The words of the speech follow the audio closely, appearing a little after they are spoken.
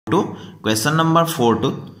তো question number 4 টো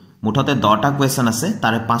মুঠতে 10টা কোৱেশ্চন আছে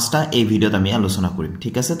তাৰে 5টা এই ভিডিওত আমি আলোচনা কৰিম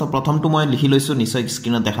ঠিক আছে তো প্ৰথমটো মই লিখি লৈছো নিশ্চয়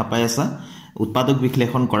স্ক্ৰিনত দেখা পাই আছা উৎপাদক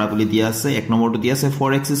বিশ্লেষণ কৰা বুলি দিয়া আছে এক নম্বৰটো দিয়া আছে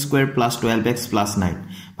 4x² + 12x + 9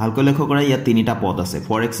 ভালকৈ লক্ষ্য কৰা ইয়াত তিনিটা পদ আছে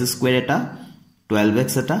 4x² এটা 12x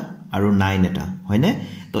এটা আৰু 9 এটা হয়নে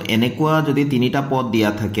তো এনেকুৱা যদি তিনিটা পদ দিয়া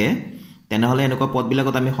থাকে তেনেহলে এনেকুৱা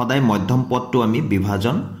পদবিলাকত আমি সদায় মধ্যম পদটো আমি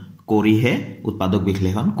বিভাজন কৰিহে উৎপাদক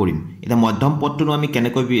বিশ্লেষণ কৰিম এটা মধ্যম পদটো আমি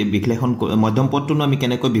কেনেকৈ বিশ্লেষণ মধ্যম পদটো আমি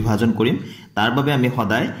কেনেকৈ বিভাজন কৰিম তাৰ বাবে আমি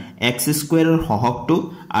সদায় x² ৰ সহগটো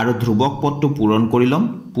আৰু ধ্ৰুবক পদটো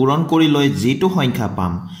পূৰণ কৰি লৈ যেটো সংখ্যা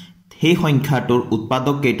পাম সেই সংখ্যাটোৰ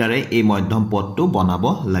উৎপাদক কেইটাৰে এই মধ্যম পদটো বনাব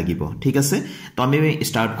লাগিব ঠিক আছে তো আমি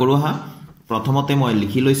স্টাৰ্ট কৰো হা প্ৰথমতে মই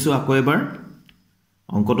লিখি লৈছো আকৌ এবাৰ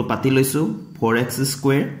অংকটো পাতি লৈছো 4x²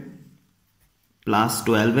 +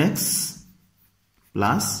 12x +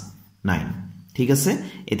 9 ঠিক আছে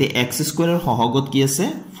এতে x² ৰ সহগত কি আছে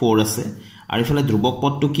 4 আছে আৰু ইফালে ধ্ৰুবক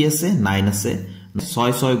পদটো কি আছে 9 আছে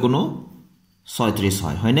 6 6 গুণ 36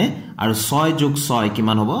 হয় হয়নে আৰু 6 + 6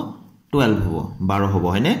 কিমান হ'ব 12 হ'ব 12 হ'ব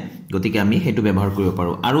হয়নে গতিকে আমি হেতু ব্যৱহাৰ কৰিব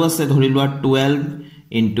পাৰো আৰু আছে ধৰি লোৱা 12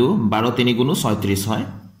 * 12 3 গুণ 36 হয়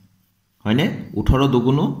হয়নে 18 2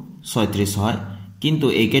 গুণ 36 হয় কিন্তু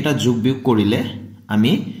এইকেইটা যোগ বিয়োগ কৰিলে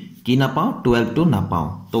আমি কি নাপাও 12 টো নাপাও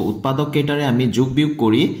তো উৎপাদক কেইটাৰে আমি যোগ বিয়োগ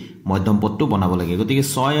কৰি মধ্যম পদটো বনাব লাগে গতিকে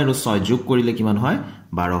 6 আৰু 6 যোগ কৰিলে কিমান হয়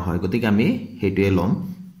 12 হয় গতিকে আমি হেতুৱে লম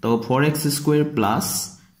তো 4x² +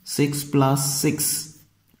 6 + 6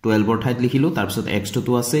 12 ৰ ঠাইত লিখিলো তাৰ পিছত x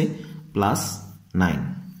টো আছে +9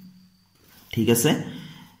 ঠিক আছে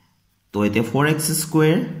তো এতিয়া 4x²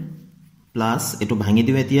 প্লাস এটো ভাঙি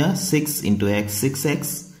দিও এতিয়া 6 * x 6x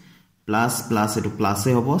প্লাস এটো প্লাসে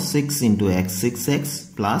হ'ব 6 * x 6x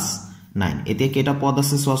 + 9 এতিয়া কেটা পদ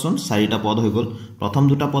আছে সোৱাচোন চাৰিটা পদ হৈ গল প্ৰথম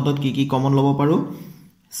দুটা পদত কি কমন লব পাৰো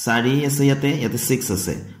 4 আছে ইয়াতে 6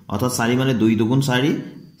 আছে অৰ্থাৎ 4 মানে 2 2 গুণ 4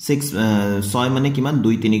 6 6 মানে কিমান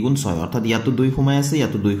 2 3 গুণ 6 অৰ্থাৎ ইয়াতো 2 সোমাই আছে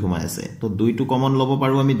ইয়াতো 2 সোমাই আছে তো 2 টো কমন লব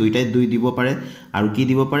পাৰো আমি দুইটাই 2 দিব পাৰে আৰু কি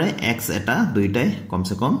দিব পাৰে x এটা দুইটাই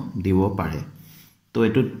কমসে কম দিব পাৰে তো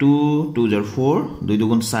এটো 2 2 4 2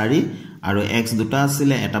 2 গুণ 4 আৰু x দুটা আছিল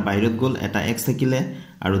এটা বাহিৰত গল এটা x থাকিলে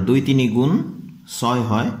আৰু 2 3 গুণ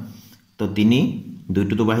 6 হয় তো 3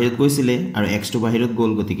 2 টো বাহিৰত গৈছিলে আৰু x টো বাহিৰত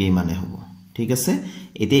গল গতিকে মানে হ'ব ঠিক আছে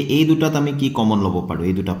এতে এই দুটাত আমি কি কমন লব পাৰো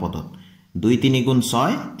এই দুটা পদত 2 3 গুণ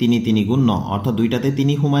 6 3 3 গুণ 9 অৰ্থাৎ দুইটাতে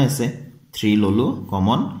 3 সোমাই আছে 3 ললো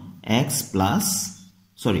কমন x প্লাস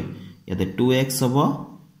সৰি ইয়াতে 2x হ'ব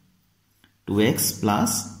 2x প্লাস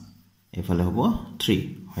এফালে হ'ব 3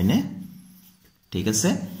 হয়নে ঠিক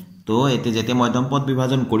আছে তো এতে যেতে মধ্যম পদ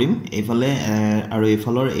বিভাজন কৰিম এফালে আৰু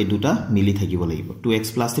এফালৰ এই দুটা মিলি থাকিব লাগিব 2x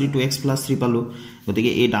 + 3 2x + 3 পালো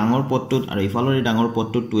গতিকে এই ডাঙৰ পদটোত আৰু এফালৰ এই ডাঙৰ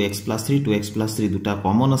পদটোত 2x + 3 2x + 3 দুটা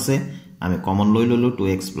কমন আছে আমি কমন লৈ ললো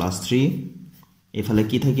 2x + 3 এফালে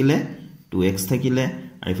কি থাকিলে 2x থাকিলে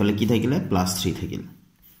আৰু এফালে কি থাকিলে +3 থাকিলে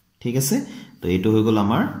ঠিক আছে তো এটো হৈ গল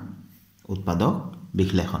আমাৰ উৎপাদক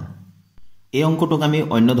বিশ্লেষণ এই অংকটোক আমি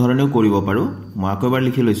অন্য ধৰণেও কৰিব পাৰো মই আকবাৰ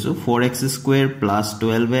লিখি লৈছো 4x² +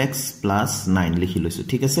 12x + 9 লিখি লৈছো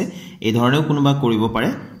ঠিক আছে এই ধৰণেও কোনোবা কৰিব পাৰে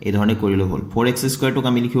এই ধৰণে কৰিলে হ'ল 4x² টোক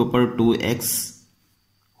আমি লিখিব পাৰো 2x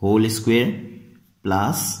হোল²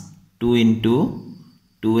 প্লাস 2 *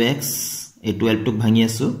 2x এই 12 টোক ভাঙি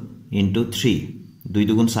আছো ইনটু 3 2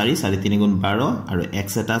 2 গুণ 4 4 3 গুণ 12 আৰু x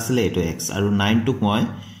এটা আছিল এটো x আৰু 9 টোক মই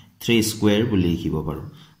 3² বুলি লিখিব পাৰো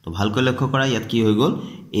তো ভালকৈ লক্ষ্য কৰা ইয়াত কি হৈ গল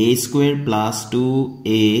a² +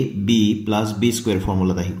 2ab + b²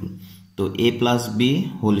 ফৰ্মুলাত আহি গল তো a + b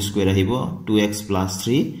হোল² আহিব 2x +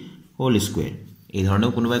 3 হোল² এই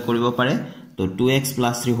ধৰণেও কোনোবাই কৰিব পাৰে তো 2x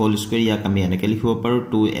 + 3 হোল² ইয়াক আমি এনেকৈ লিখিব পাৰো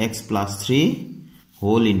 2x + 3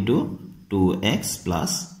 হোল ইনটু 2x +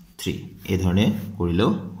 3 এই ধৰণে কৰিলেও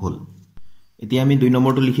হল এতিয়া আমি 2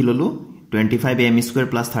 নম্বৰটো লিখি ললো 25m²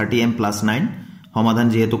 + 30m + 9 সমাধান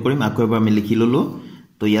যেহেতু কৰিম আকৌ এবাৰ আমি লিখি ললো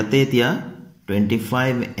তো ইয়াতে এতিয়া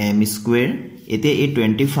 25m² এতে এই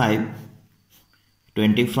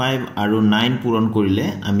 25 আৰু 9 পূৰণ কৰিলে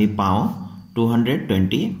আমি পাও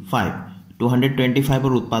 225 225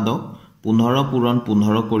 ৰ উৎপাদক 15 পূৰণ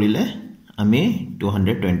 15 কৰিলে আমি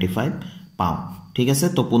 225 পাও ঠিক আছে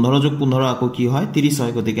তো 15 + 15 আকৌ কি হয় 30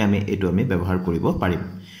 হয় গতিকে আমি এটো আমি ব্যৱহাৰ কৰিব পাৰিম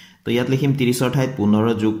তো ইয়াত লিখিম 30 ৰ ঠাইত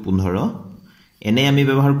 15 + 15 এনে আমি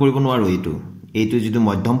ব্যৱহাৰ কৰিব নোৱাৰো এইটো যেটো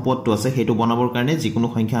মধ্যম পদটো আছে হেতু বনাবৰ কাৰণে যিকোনো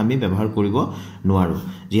সংখ্যা আমি ব্যৱহাৰ কৰিব নোৱাৰো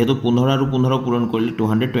যেহেতু 15 আৰু 15 পূৰণ কৰিলে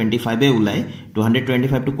 225 এ উলাই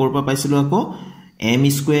 225 টো কৰপা পাইছিলো আকৌ m²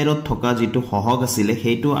 ত থকা যেটো সহগ আছিল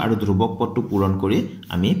হেতু আৰু ধ্ৰুবক পদটো পূৰণ কৰি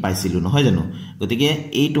আমি পাইছিলো নহয় জানো গতিকে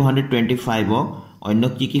এই 225 ক অন্য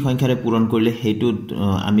কি সংখ্যাৰে পূৰণ কৰিলে হেতু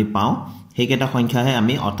আমি পাও সেইকেইটা সংখ্যাহে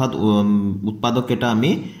আমি অৰ্থাৎ উৎপাদক কেইটা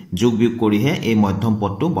আমি যোগ বিয়োগ কৰিহে এই মধ্যম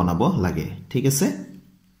পদটো বনাব লাগে ঠিক আছে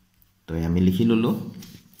তো আমি লিখি ললো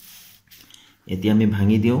এতিয়া আমি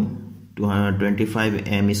ভাঙি দিও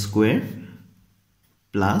 25m square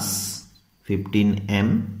plus 15m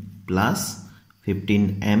plus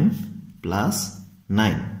 15m plus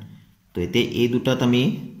 9 তো এতে এই দুটা আমি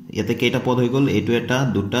ইয়াতে কেইটা পদ হৈ গল এটো এটা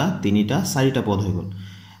দুটা তিনিটা চাৰিটা পদ হৈ গল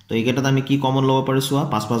তো এইকেইটা আমি কি কমন লব পাৰো সোৱা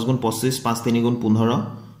 5 5 গুণ 25 5 3 গুণ 15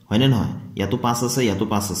 হয়নে নহয় ইয়াতো 5 আছে ইয়াতো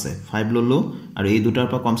 5 আছে 5 ললো আৰু এই দুটাৰ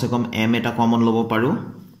পৰা কমসে কম m এটা কমন লব পাৰো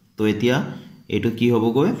তো এতিয়া এটো কি হ'ব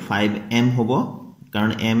গৈ 5m হ'ব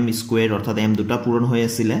কাৰণ m স্কয়াৰ অৰ্থাৎ m দুটা পূৰণ হৈ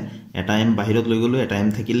আছিল এটা m বাহিৰত লৈ গলো এটা m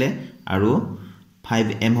থাকিলে আৰু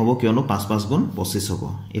 5m হ'ব কিয়নো 5 5 গুণ 25 হ'ব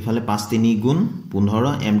এফালে 5 3 গুণ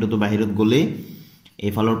 15 m টো বাহিৰত গলে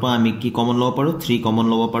এফালৰ পৰা আমি কি কমন লব পাৰো 3 কমন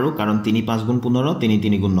লব পাৰো কাৰণ 3 5 গুণ 15 3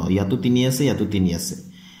 3 গুণ 9 ইয়াতো 3 আছে ইয়াতো 3 আছে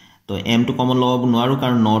তো m টো কমন লব নোৱাৰো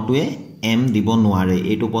কাৰণ 9 টোৱে m দিব নোৱাৰে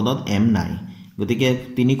এইটো পদত m নাই গতিকে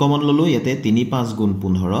 3 কমন ললো ইয়াতে 3 5 গুণ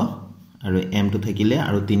 15 আৰু m টো থাকিলে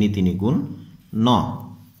আৰু 3 3 গুণ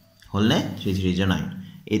 9 হলনে 3 3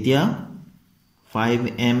 9 এতিয়া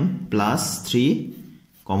 5m plus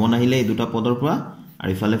 3 কমন আহিলে এই দুটা পদৰ পৰা আৰু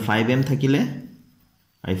ইফালে 5m থাকিলে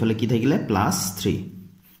আৰু ইফালে কি থাকিলে plus 3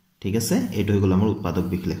 ঠিক আছে এটো হৈ গল আমাৰ উৎপাদক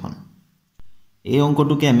বিশ্লেষণ এই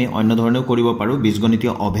অংকটোকে আমি অন্য ধৰণেও কৰিব পাৰো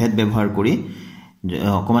বীজগণিতীয় অভেদ ব্যৱহাৰ কৰি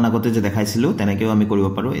অকমান আগতে যে দেখাইছিলো তেনেকেও আমি কৰিব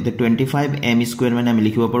পাৰো এটা 25m স্কয়াৰ মানে আমি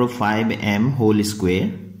লিখিব পাৰো 5m হোল স্কয়াৰ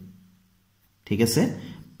ঠিক আছে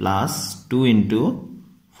plus 2 into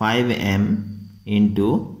 5m into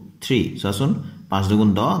 3 সসুন 5 গুণ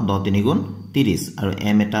 10 10 3 গুণ 30 আৰু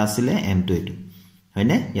m এটা আছিলে m টো এটো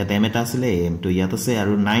হয়নে ইয়াতে m এটা আছিলে m টো ইয়াত আছে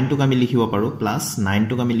আৰু 9 টো আমি লিখিব পাৰো প্লাস 9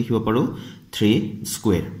 টো আমি লিখিব পাৰো 3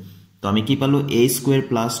 স্কয়াৰ তো আমি কি পালো a square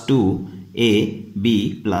plus 2 a b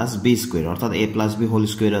plus b square অৰ্থাৎ a plus b whole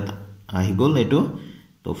square আহি গল এটো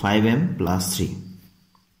তো 5m প্লাস 3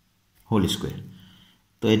 হোল স্কয়াৰ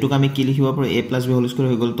তো এটুক আমি কি লিখিব পাৰো a plus b whole square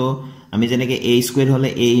হৈ গল তো আমি যেনেকে a স্কয়াৰ হলে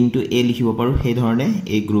a into a লিখিব পাৰো সেই ধৰণে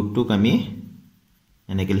এই গ্ৰুপটোক আমি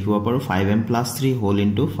এনেকে লিখিব পাৰো 5m plus 3 whole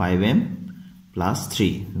into 5m plus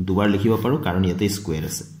 3 দুবাৰ লিখিব পাৰো কাৰণ ইয়াতে স্কয়াৰ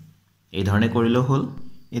আছে এই ধৰণে কৰিলো হল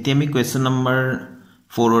এতিয়া আমি কোৱেশ্চন নম্বৰ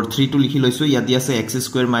 4 or 3 টো লিখি লৈছো ইয়াতে আছে x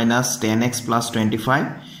square minus 10x plus 25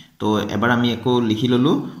 তো এবাৰ আমি একো লিখি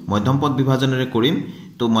ললো মধ্যম পদ বিভাজনেৰে কৰিম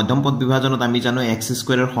তো মধ্যম পদ বিভাজনত আমি জানো x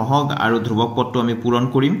স্কয়াৰৰ সহগ আৰু ধ্ৰুবক পদটো আমি পূৰণ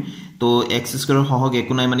কৰিম তো x স্কয়াৰৰ সহগ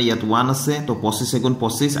একো নাই মানে ইয়াত 1 আছে তো 25 গুণ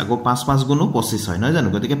 25 আগো 5 5 গুণ 25 হয় নহয় জানো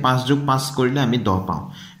গতিকে 5 যোগ 5 কৰিলে আমি 10 পাও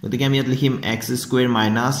গতিকে আমি ইয়াত লিখিম x স্কয়াৰ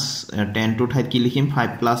minus 10 টো ঠাইত কি লিখিম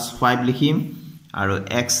 5 plus 5 লিখিম আৰু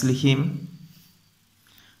x লিখিম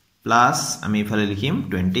প্লাস আমি ইফালে লিখিম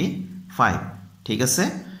 25 ঠিক আছে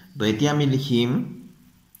তো এতিয়া আমি লিখিম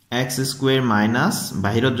x স্কয়াৰ মাইনাস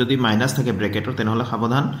বাহিৰত যদি মাইনাস থাকে ব্ৰ্যাকেটৰ তেনহলে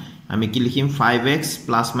সাবধান আমি কি লিখিম 5x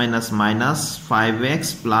plus minus minus 5x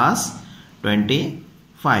plus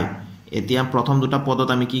 25 এতিয়া প্ৰথম দুটা পদত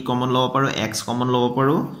আমি কি কমন লব পাৰো x কমন লব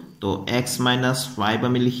পাৰো তো x minus 5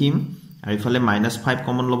 আমি লিখিম আৰু ইফালে minus 5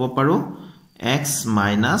 কমন লব পাৰো x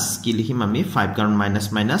minus কি লিখিম আমি 5 কাৰণ minus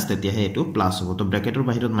minus তেতিয়া হে এটো প্লাস হ'ব তো ব্ৰ্যাকেটৰ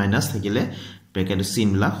বাহিৰত মাইনাস থাকিলে ব্ৰ্যাকেটৰ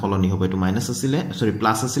চিহ্নলা খলনি হ'ব এটো মাইনাস আছিল সৰি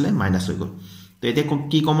প্লাস আছিল মাইনাস হৈ গল তো এতিয়া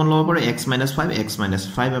কি কমন লব পাৰো x minus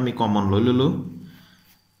 5 আমি কমন লৈ ললো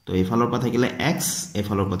তো এফালৰ পৰা থাকিলে x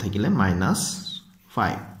এফালৰ পৰা থাকিলে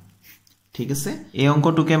 -5 ঠিক আছে এই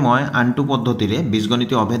অংকটোকে মই আনটো পদ্ধতিৰে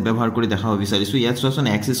বীজগণিতীয় অভেদ ব্যৱহাৰ কৰি দেখাব বিচাৰিছো ইয়াত চোৱাচোন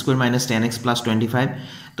x square minus 10x plus 25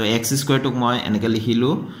 তো x স্কয়াৰ টুক মই এনেকে লিখিলো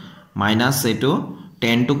মাইনাস এটো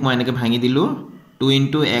 10 টুক মই এনেকে ভাঙি দিলো 2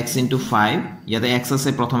 into x into 5 ইয়াতে x আছে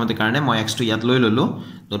প্ৰথমতে কাৰণে মই x টো ইয়াত লৈ ললো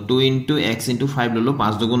তো 2 into x into 5 ললো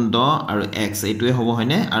 5 দুগুণ 10 আৰু x এটোৱে হ'ব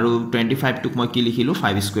হয়নে আৰু 25 টুক মই কি লিখিলো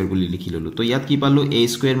 5 স্কয়াৰ বুলি লিখি ললো তো ইয়াত কি পালো a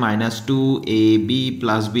square minus 2ab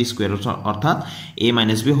plus b square অৰ্থাৎ a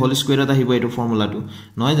minus b হোল স্কয়াৰত আহিব এটো ফৰ্মুলাটো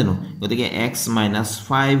নহয় জানো গতিকে x minus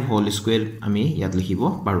 5 হোল স্কয়াৰ আমি ইয়াত লিখিব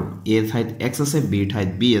পাৰো a ঠাইত x আছে b ঠাইত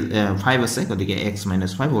b 5 আছে গতিকে x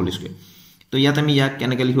minus 5 হোল স্কয়াৰ তো ইয়াত আমি ইয়াক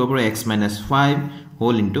কেনেকৈ লিখিব পাৰো x minus 5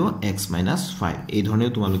 whole into x minus 5 এই ধৰণে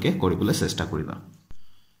তোমালোকে কৰিবলৈ চেষ্টা কৰিবা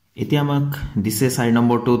এতিয়া আমাক দিছে 4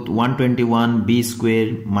 নম্বৰটোত 121b square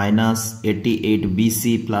minus 88bc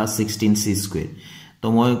plus 16c square তো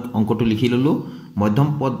মই অংকটো লিখি ললো মধ্যম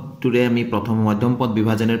পদটোৰে আমি প্ৰথম মধ্যম পদ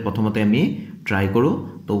বিভাজনৰ প্ৰথমতে আমি ট্ৰাই কৰো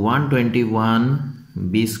তো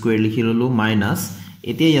 121b স্কয়াৰ লিখি ললো মাইনাস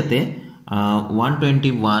এতিয়া ইয়াতে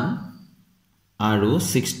 121 আৰু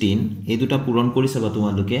 16 এই দুটা পূৰণ কৰি চাবা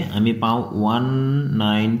তোমালোকে আমি পাও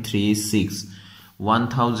 1936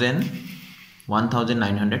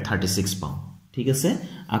 1936 পাও ঠিক আছে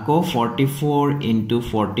আকৌ 44 into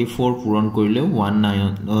 44 পূৰণ কৰিলে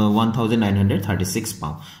 1936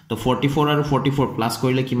 পাওঁ তো 44 আৰু 44 প্লাস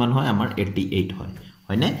কৰিলে কিমান হয় আমাৰ 88 হয়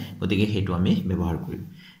হয়নে গতিকে হেতু আমি ব্যৱহাৰ কৰিম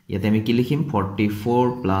ইয়াতে আমি কি লিখিম 44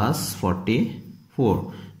 plus 44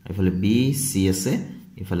 এফালে b c আছে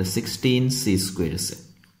এফালে 16 c স্কয়াৰ আছে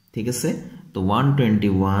ঠিক আছে তো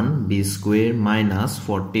 121 b স্কয়াৰ minus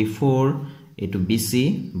 44 এটো bc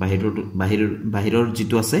বাহিৰৰ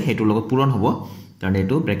যেটো আছে হেতুৰ লগত পূৰণ হ'ব কাৰণ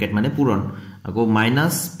এটো ব্ৰ্যাকেট মানে পূৰণ আকৌ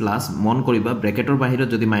মাইনাস প্লাস মন কৰিবা ব্ৰ্যাকেটৰ বাহিৰত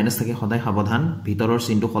যদি মাইনাস থাকে সদায় সাৱধান ভিতৰৰ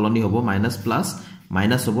চিনটো খলনি হ'ব মাইনাস প্লাস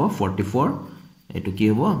মাইনাস হ'ব 44 এটো কি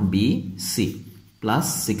হ'ব bc plus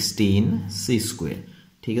 16 c square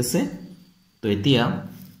ঠিক আছে তো এতিয়া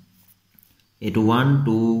এটো 1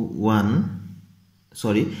 2 1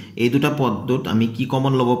 সরি এই দুটা পদত আমি কি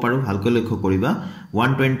কমন লব পাৰো ভালকৈ লক্ষ্য কৰিবা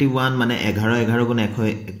 121 মানে 11 11 গুণ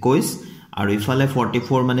 21 আৰু ইফালে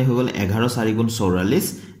 44 মানে হৈ গল 11 4 গুণ 44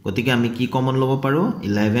 গতিকে আমি কি কমন লব পাৰো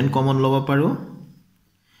 11 কমন লব পাৰো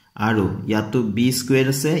আৰু ইয়াতো b স্কয়াৰ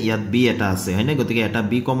আছে ইয়াত b এটা আছে হয়নে গতিকে এটা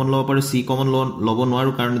b কমন লব পাৰো c কমন লব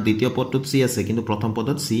নোৱাৰো কাৰণ দ্বিতীয় পদটোত c আছে কিন্তু প্ৰথম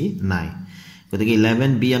পদত c নাই গতিকে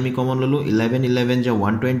 11b আমি কমন ললো 11 11 যা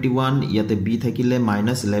 121 ইয়াতে b থাকিলে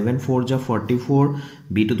 -11 4 যা 44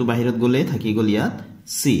 b টো বাহিৰত গলে থাকি গল ইয়াত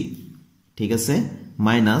c ঠিক আছে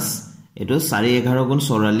মাইনাস এটো 11 গুণ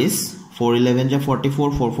 44 411 যা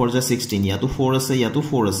 44 44 যা 16 ইয়াতো 4 আছে ইয়াতো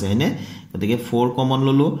 4 আছে হয়নে গতিকে 4 কমন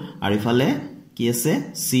ললো আৰু ইফালে কি আছে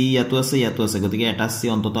c ইয়াতো আছে গতিকে এটা c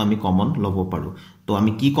অন্তত আমি কমন লব পাৰো তো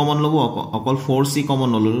আমি কি কমন লব অকল 4c কমন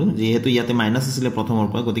ললো যেহেতু ইয়াতে মাইনাস আছিল প্ৰথমৰ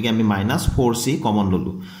পৰা গতিকে আমি -4c কমন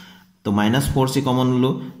ললো তো -4c কমন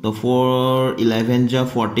ললো তো 4 11 যা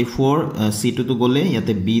 44 c টো গলে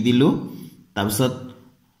ইয়াতে b দিলো তাৰপিছত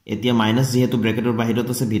এতিয়া মাইনাস যেহেতু ব্ৰ্যাকেটৰ বাহিৰত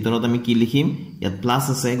আছে ভিতৰত আমি কি লিখিম ইয়াত প্লাস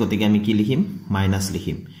আছে গতিকে আমি কি লিখিম মাইনাস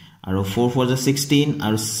লিখিম আৰু 4 4 যা 16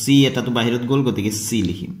 আৰু c এটা তো বাহিৰত গল গতিকে c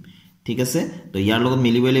লিখিম ঠিক আছে তো ইয়াৰ লগত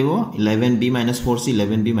মিলিব লাগিব 11b - 4c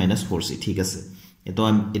 11b - 4c ঠিক আছে এটো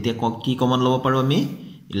এতিয়া কি কমন লব পাৰো আমি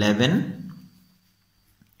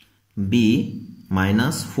 11b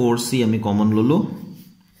 - 4c আমি কমন ললো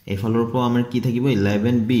এফালৰ পৰা আমাৰ কি থাকিব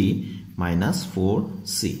 11b -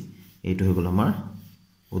 4c এটো হৈ গল আমাৰ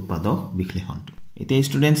উৎপাদক বিশ্লেষণটো এতিয়া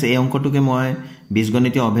স্টুডেন্টস এই অংকটোকে মই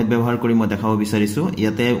বীজগণিতীয় অভেদ ব্যৱহাৰ কৰি মই দেখাব বিচাৰিছো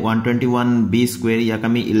ইয়াতে 121b স্কয়াৰ ইয়াক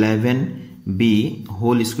আমি 11b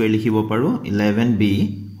হোল স্কয়াৰ লিখিব পাৰো 11b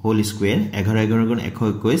হোল স্কয়াৰ 11 11 গুণ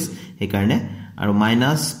 121 এই কাৰণে আৰু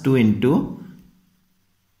 -2 into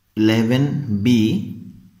 11b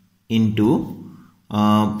into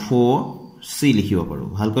 4c লিখিব পাৰো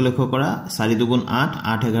ভালকৈ লক্ষ্য কৰা 4 2 গুণ 8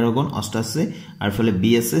 8 11 গুণ 88 আৰু ফলে b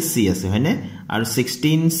আছে c আছে হয়নে আৰু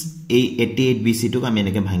 16 88bc টোক আমি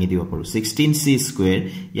এনেকৈ ভাঙি দিব পাৰো 16c স্কয়াৰ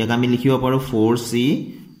ইয়াক আমি লিখিব পাৰো 4c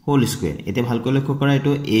হোল স্কয়াৰ এতিয়া ভালকৈ লক্ষ্য কৰা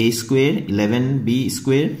এটো a square 11b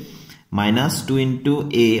square -2 into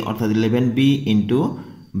a অৰ্থাৎ 11b into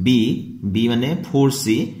b b মানে 4c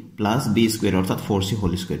plus b square অর্থাৎ 4c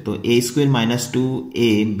whole square তো a square minus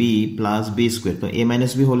 2ab plus b square তো a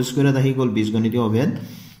minus b whole square আহি গল বীজগণিতীয় অভেদ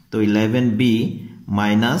তো 11b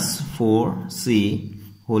minus 4c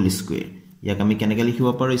whole square ইয়াক আমি কেনেকৈ লিখিব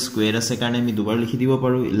পাৰো স্কয়াৰ আছে কাৰণে আমি দুবাৰ লিখি দিব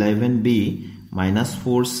পাৰো 11b minus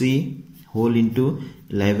 4c whole into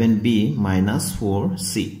 11b minus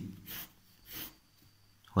 4c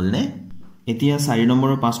হলনে এতিয়া 4 নম্বৰ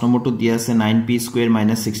 5 নম্বৰটো দিয়া আছে 9p স্কয়াৰ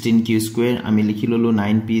 - 16q স্কয়াৰ আমি লিখি ললো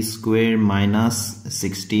 9p স্কয়াৰ -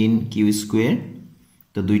 16q স্কয়াৰ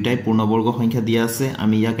তো দুইটাই পূৰ্ণবৰ্গ সংখ্যা দিয়া আছে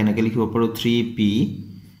আমি ইয়াক কেনেকৈ লিখিব পাৰো 3p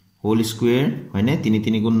হোল স্কয়াৰ হয়নে 3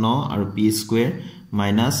 3 গুণ 9 আৰু p স্কয়াৰ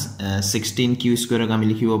 - 16q স্কয়াৰক আমি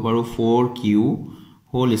লিখিব পাৰো 4q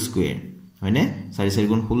হোল স্কয়াৰ হয়নে 4 4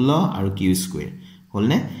 গুণ 16 আৰু q স্কয়াৰ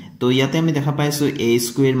হলনে তো ইয়াতে আমি দেখা পাইছো a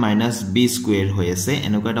স্কয়াৰ - b স্কয়াৰ হৈ আছে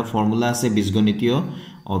এনেকুৱা এটা ফৰ্মুলা আছে বীজগণিতীয়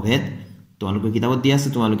অভেদ তোমালোকে কিতাপত দিয়া আছে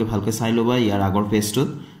তোমালোকে ভালকৈ চাই লবা ইয়াৰ আগৰ পেজটোত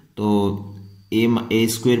তো a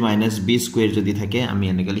স্কয়াৰ - b স্কয়াৰ যদি থাকে আমি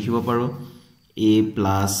এনেকৈ লিখিব পাৰো a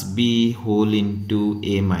 + b whole into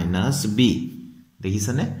a - b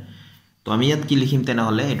দেখিছানে তো আমি ইয়াত কি লিখিম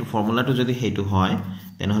তেনেহলে এটো ফৰ্মুলাটো যদি হেতু হয়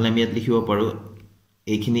তেনেহলে আমি ইয়াত লিখিব পাৰো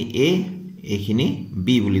এইখিনি a এইখিনি b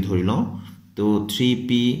বুলি ধৰি লও তো 3p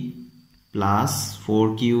plus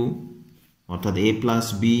 4q অর্থাৎ a plus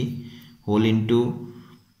b whole into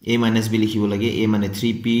a minus b লিখিব লাগে a মানে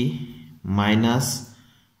 3p minus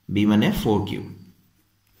b মানে 4q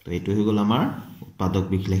তো এটো হৈ গল আমাৰ উৎপাদক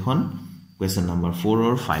বিশ্লেষণ কোৱেশ্চন নম্বৰ 4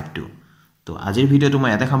 আৰু 5 2 তো আজিৰ ভিডিওটো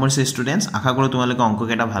মই এতে সামৰিছো স্টুডেন্টস আশা কৰো তোমালোকে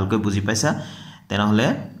অংককেটা ভালকৈ বুজি পাইছা তেনেহলে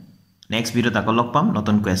নেক্সট ভিডিওত আকৌ লগ পাম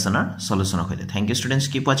নতুন কোৱেশ্চনৰ সলিউশনৰ সৈতে thank U students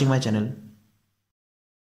keep watching my channel